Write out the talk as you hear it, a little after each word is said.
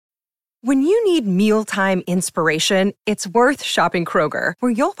When you need mealtime inspiration, it's worth shopping Kroger,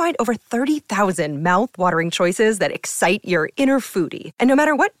 where you'll find over 30,000 mouth-watering choices that excite your inner foodie. And no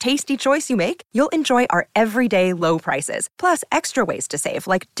matter what tasty choice you make, you'll enjoy our everyday low prices, plus extra ways to save,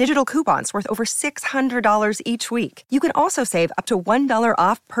 like digital coupons worth over $600 each week. You can also save up to $1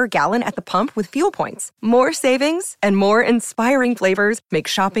 off per gallon at the pump with fuel points. More savings and more inspiring flavors make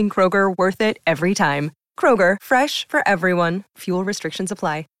shopping Kroger worth it every time. Kroger, fresh for everyone. Fuel restrictions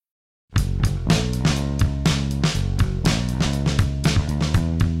apply.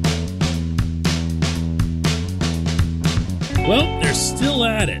 Well, they're still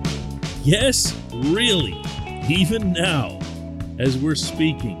at it. Yes, really. Even now, as we're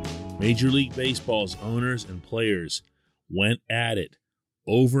speaking, Major League Baseball's owners and players went at it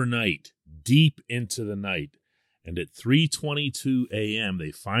overnight, deep into the night. And at 3:22 a.m.,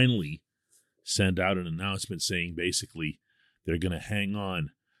 they finally sent out an announcement saying basically they're going to hang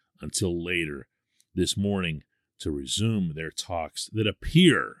on until later this morning to resume their talks that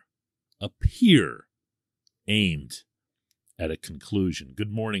appear aimed at a conclusion.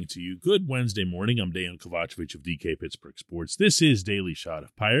 Good morning to you. Good Wednesday morning. I'm Dejan Kovacevic of DK Pittsburgh Sports. This is Daily Shot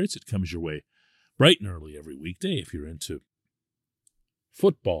of Pirates. It comes your way bright and early every weekday if you're into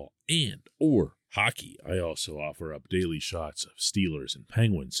football and or hockey. I also offer up daily shots of Steelers and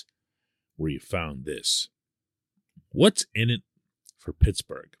Penguins where you found this. What's in it for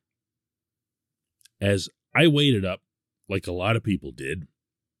Pittsburgh? As I waited up, like a lot of people did,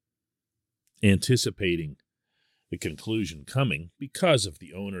 anticipating the conclusion coming because of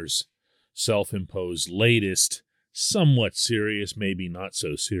the owner's self-imposed latest, somewhat serious, maybe not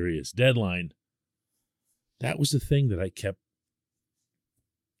so serious deadline, that was the thing that I kept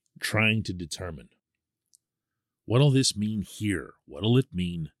trying to determine. What'll this mean here? What'll it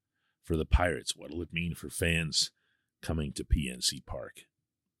mean for the Pirates? What'll it mean for fans coming to PNC Park?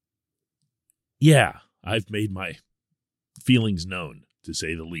 Yeah, I've made my feelings known, to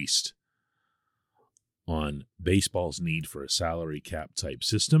say the least, on baseball's need for a salary cap type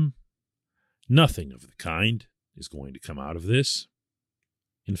system. Nothing of the kind is going to come out of this.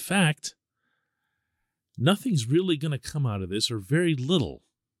 In fact, nothing's really going to come out of this, or very little,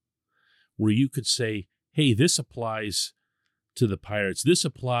 where you could say, hey, this applies to the Pirates. This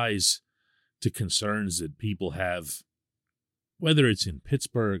applies to concerns that people have, whether it's in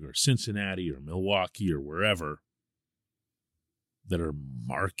Pittsburgh or Cincinnati or Milwaukee or wherever, that are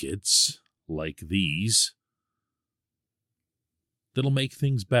markets like these that'll make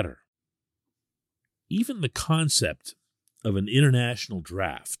things better. Even the concept of an international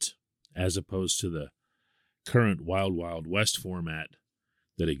draft, as opposed to the current Wild Wild West format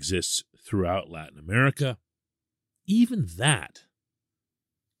that exists throughout Latin America, even that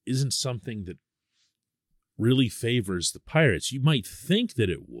isn't something that really favors the Pirates. You might think that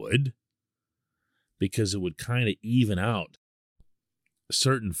it would, because it would kind of even out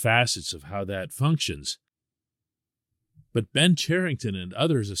certain facets of how that functions. But Ben Cherington and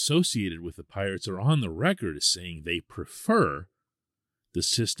others associated with the Pirates are on the record as saying they prefer the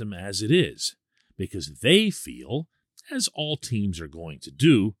system as it is, because they feel, as all teams are going to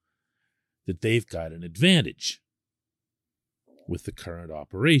do, that they've got an advantage with the current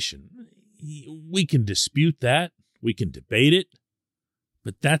operation. We can dispute that, we can debate it,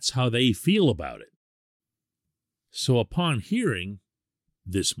 but that's how they feel about it. So upon hearing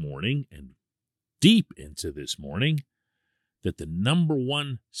this morning and deep into this morning that the number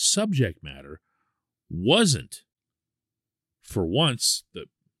one subject matter wasn't, for once, the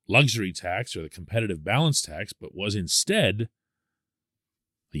luxury tax or the competitive balance tax, but was instead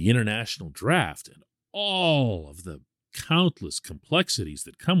the international draft and all of the countless complexities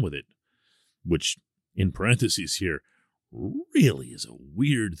that come with it, which, in parentheses here, really is a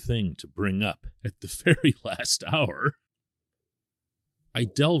weird thing to bring up at the very last hour. I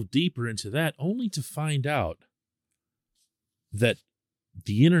delved deeper into that only to find out that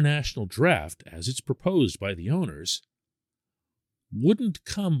the international draft, as it's proposed by the owners, wouldn't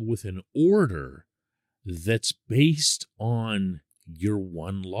come with an order that's based on your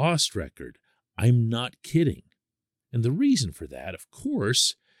one-loss record. I'm not kidding. And the reason for that, of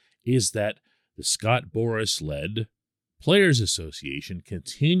course, is that the Scott Boras-led Players Association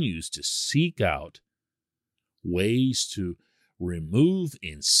continues to seek out ways to remove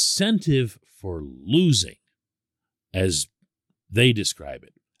incentive for losing, as they describe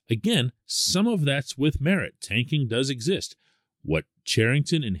it. Again, some of that's with merit. Tanking does exist. What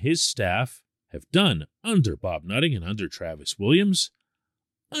Cherington and his staff have done under Bob Nutting and under Travis Williams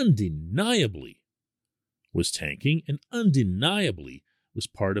undeniably was tanking and undeniably was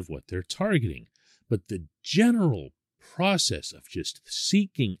part of what they're targeting. But the general process of just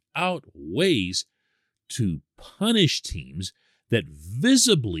seeking out ways to punish teams that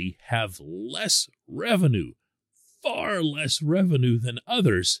visibly have less revenue, far less revenue than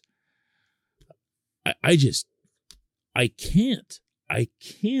others, I can't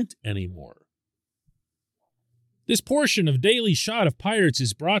anymore. This portion of Daily Shot of Pirates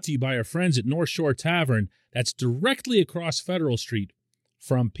is brought to you by our friends at North Shore Tavern, that's directly across Federal Street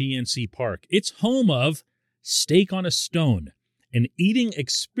from PNC Park. It's home of Steak on a Stone, an eating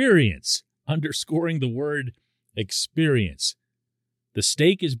experience, underscoring the word experience. The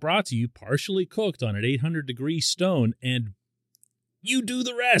steak is brought to you partially cooked on an 800-degree stone, and you do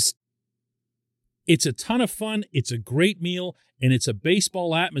the rest. It's a ton of fun, it's a great meal, and it's a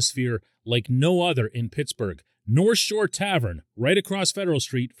baseball atmosphere like no other in Pittsburgh. North Shore Tavern, right across Federal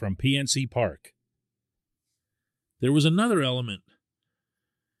Street from PNC Park. There was another element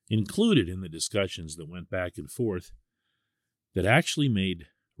included in the discussions that went back and forth that actually made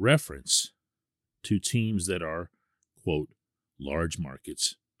reference to teams that are, quote, large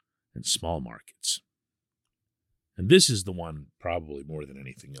markets and small markets. And this is the one probably more than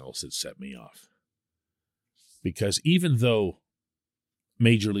anything else that set me off. Because even though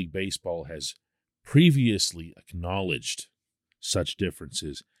Major League Baseball has previously acknowledged such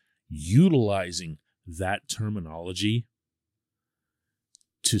differences, utilizing that terminology,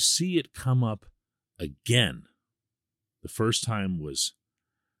 to see it come up again, the first time was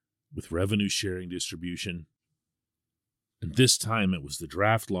with revenue sharing distribution, and this time it was the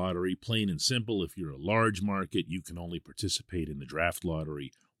draft lottery. Plain and simple, if you're a large market, you can only participate in the draft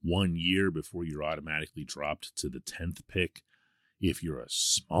lottery 1 year before you're automatically dropped to the 10th pick. If you're a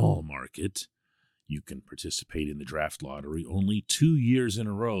small market, you can participate in the draft lottery only 2 years in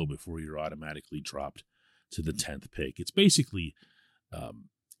a row before you're automatically dropped to the 10th pick. It's basically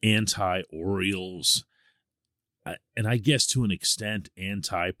anti-Orioles, and I guess to an extent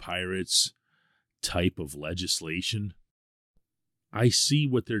anti-Pirates type of legislation. I see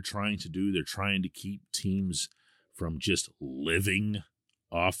what they're trying to do. They're trying to keep teams from just living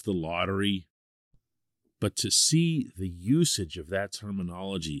off the lottery. But to see the usage of that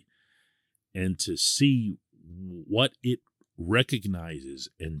terminology and to see what it recognizes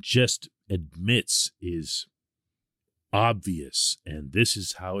and just admits is obvious, and this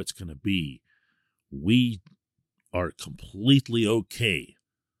is how it's going to be, we are completely okay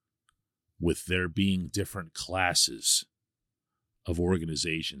with there being different classes of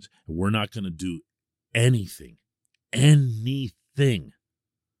organizations. And we're not going to do anything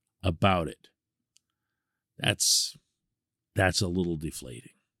about it. That's a little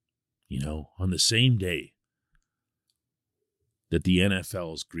deflating. You know, on the same day that the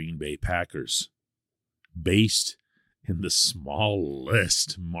NFL's Green Bay Packers, based in the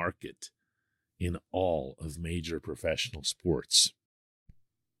smallest market in all of major professional sports,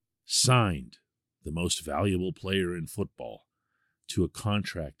 signed the most valuable player in football to a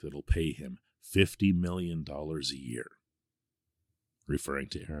contract that'll pay him $50 million a year. Referring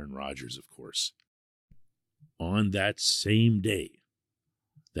to Aaron Rodgers, of course. On that same day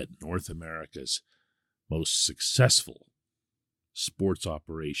that North America's most successful sports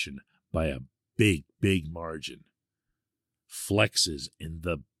operation by a big margin flexes in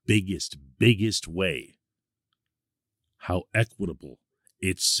the biggest way how equitable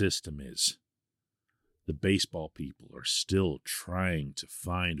its system is, the baseball people are still trying to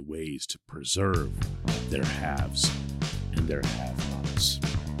find ways to preserve their haves and their have-nots.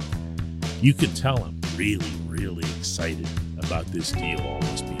 You can tell I'm really excited about this deal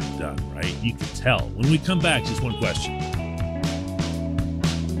almost being done, right? You can tell. When we come back, just one question.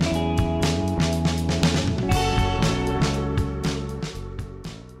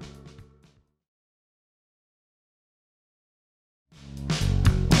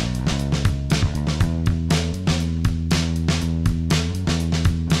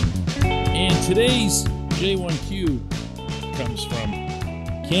 Today's J1Q comes from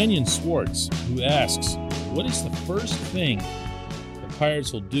Canyon Swartz, who asks, what is the first thing the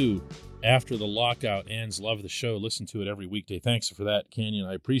Pirates will do after the lockout ends? Love the show. Listen to it every weekday. Thanks for that, Canyon.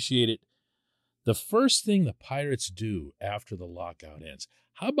 I appreciate it. The first thing the Pirates do after the lockout ends.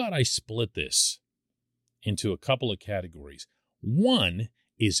 How about I split this into a couple of categories? One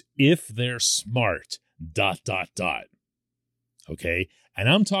is if they're smart, ... Okay? And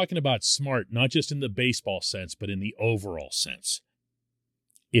I'm talking about smart, not just in the baseball sense, but in the overall sense.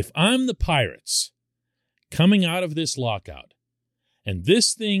 If I'm the Pirates coming out of this lockout, and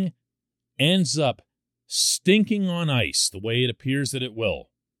this thing ends up stinking on ice the way it appears that it will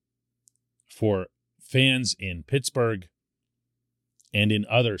for fans in Pittsburgh and in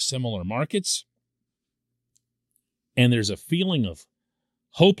other similar markets, and there's a feeling of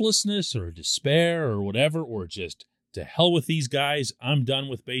hopelessness or despair or whatever, or just to hell with these guys, I'm done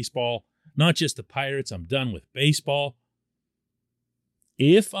with baseball. Not just the Pirates, I'm done with baseball.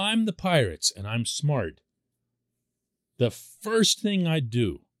 If I'm the Pirates and I'm smart, the first thing I'd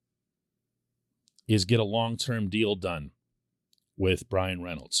do is get a long-term deal done with Brian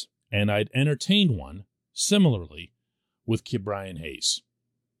Reynolds. And I'd entertain one similarly with Ke'Bryan Hayes.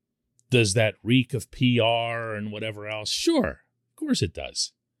 Does that reek of PR and whatever else? Sure, of course it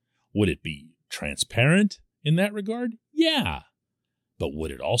does. Would it be transparent in that regard? Yeah. But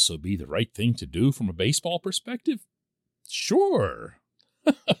would it also be the right thing to do from a baseball perspective? Sure.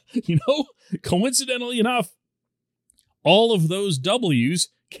 Coincidentally enough, all of those W's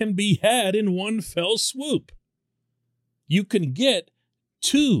can be had in one fell swoop. You can get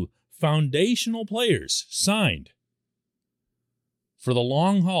 2 foundational players signed for the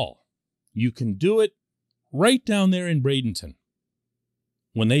long haul. You can do it right down there in Bradenton.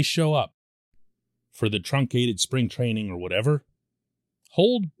 When they show up for the truncated spring training or whatever,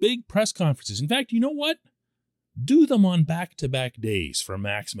 hold big press conferences. In fact, you know what? Do them on back-to-back days for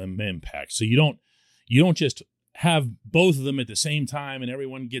maximum impact. So you don't just have both of them at the same time and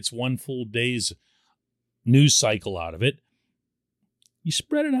everyone gets one full day's news cycle out of it. You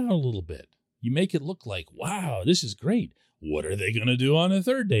spread it out a little bit. You make it look like, wow, this is great. What are they going to do on a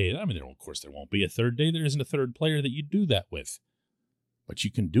third day? I mean, of course, there won't be a third day. There isn't a third player that you do that with. But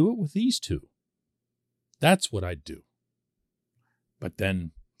you can do it with these 2. That's what I'd do. But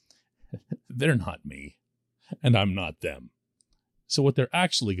then they're not me, and I'm not them. So what they're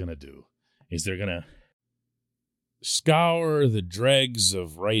actually going to do is they're going to scour the dregs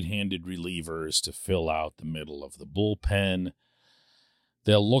of right-handed relievers to fill out the middle of the bullpen.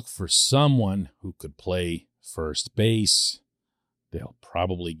 They'll look for someone who could play first base. They'll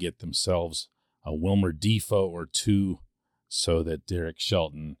probably get themselves a Wilmer Defoe or 2 so that Derek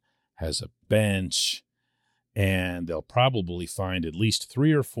Shelton has a bench. And they'll probably find at least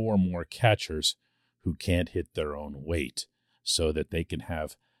 3 or 4 more catchers who can't hit their own weight so that they can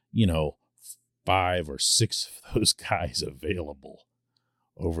have, 5 or 6 of those guys available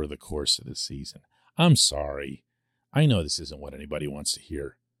over the course of the season. I'm sorry. I know this isn't what anybody wants to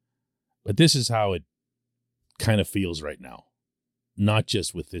hear, but this is how it kind of feels right now. Not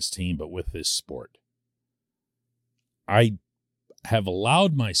just with this team, but with this sport. I have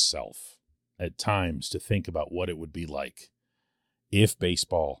allowed myself at times to think about what it would be like if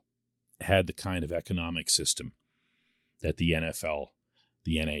baseball had the kind of economic system that the NFL,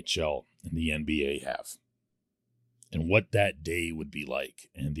 the NHL, and the NBA have. And what that day would be like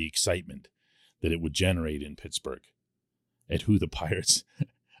and the excitement that it would generate in Pittsburgh at who the Pirates,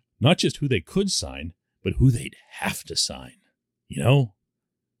 not just who they could sign, but who they'd have to sign.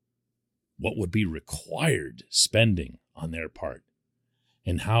 What would be required spending on their part,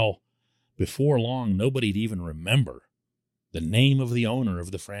 and how before long nobody'd even remember the name of the owner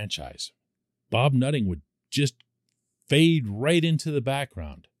of the franchise. Bob Nutting would just fade right into the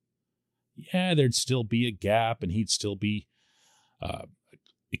background. Yeah, there'd still be a gap, and he'd still be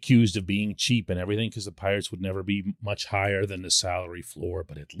accused of being cheap and everything because the Pirates would never be much higher than the salary floor,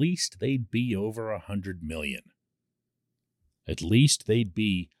 but at least they'd be over $100 million. At least they'd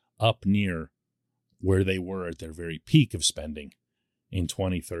be up near where they were at their very peak of spending in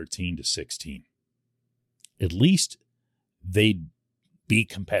 2013 to 16. At least they'd be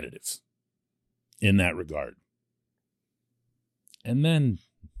competitive in that regard. And then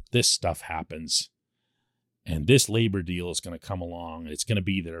this stuff happens, and this labor deal is going to come along, and it's going to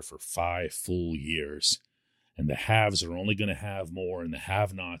be there for 5 full years, and the haves are only going to have more, and the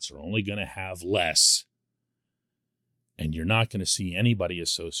have-nots are only going to have less. And you're not going to see anybody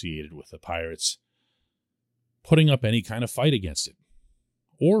associated with the Pirates putting up any kind of fight against it,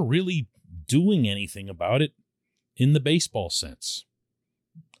 or really doing anything about it in the baseball sense.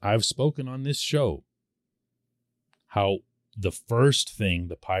 I've spoken on this show how the first thing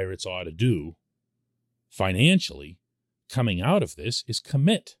the Pirates ought to do financially coming out of this is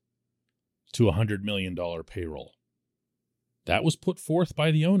commit to a $100 million payroll. That was put forth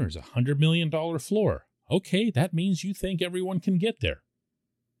by the owners, a $100 million floor. Okay, that means you think everyone can get there.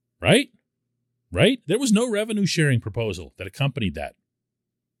 Right? There was no revenue sharing proposal that accompanied that.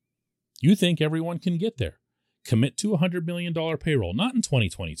 You think everyone can get there. Commit to a $100 million payroll, not in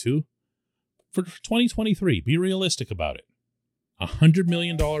 2022. For 2023, be realistic about it. A $100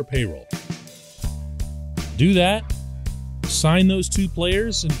 million payroll. Do that, sign those 2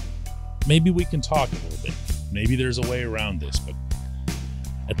 players, and maybe we can talk a little bit. Maybe there's a way around this, but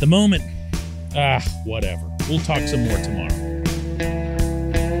at the moment, whatever. We'll talk some more tomorrow.